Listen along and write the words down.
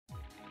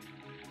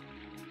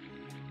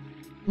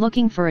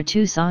Looking for a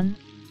Tucson?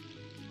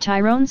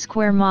 Tyrone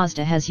Square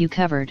Mazda has you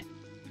covered.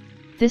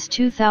 This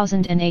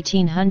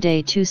 2018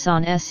 Hyundai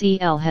Tucson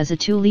SEL has a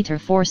 2-liter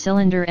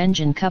 4-cylinder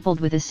engine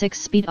coupled with a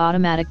 6-speed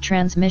automatic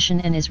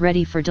transmission and is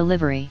ready for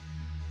delivery.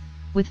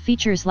 With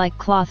features like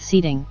cloth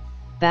seating,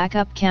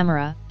 backup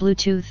camera,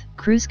 Bluetooth,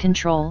 cruise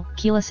control,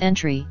 keyless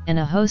entry, and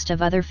a host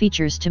of other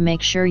features to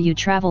make sure you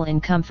travel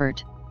in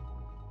comfort.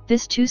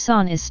 This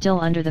Tucson is still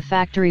under the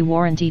factory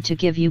warranty to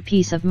give you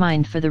peace of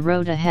mind for the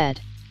road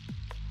ahead.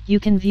 You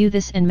can view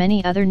this and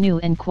many other new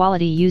and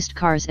quality used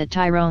cars at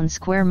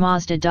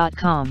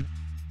tyronesquaremazda.com.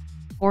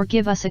 Or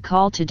give us a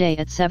call today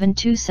at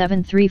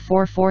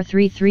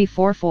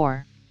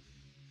 727-344-3344.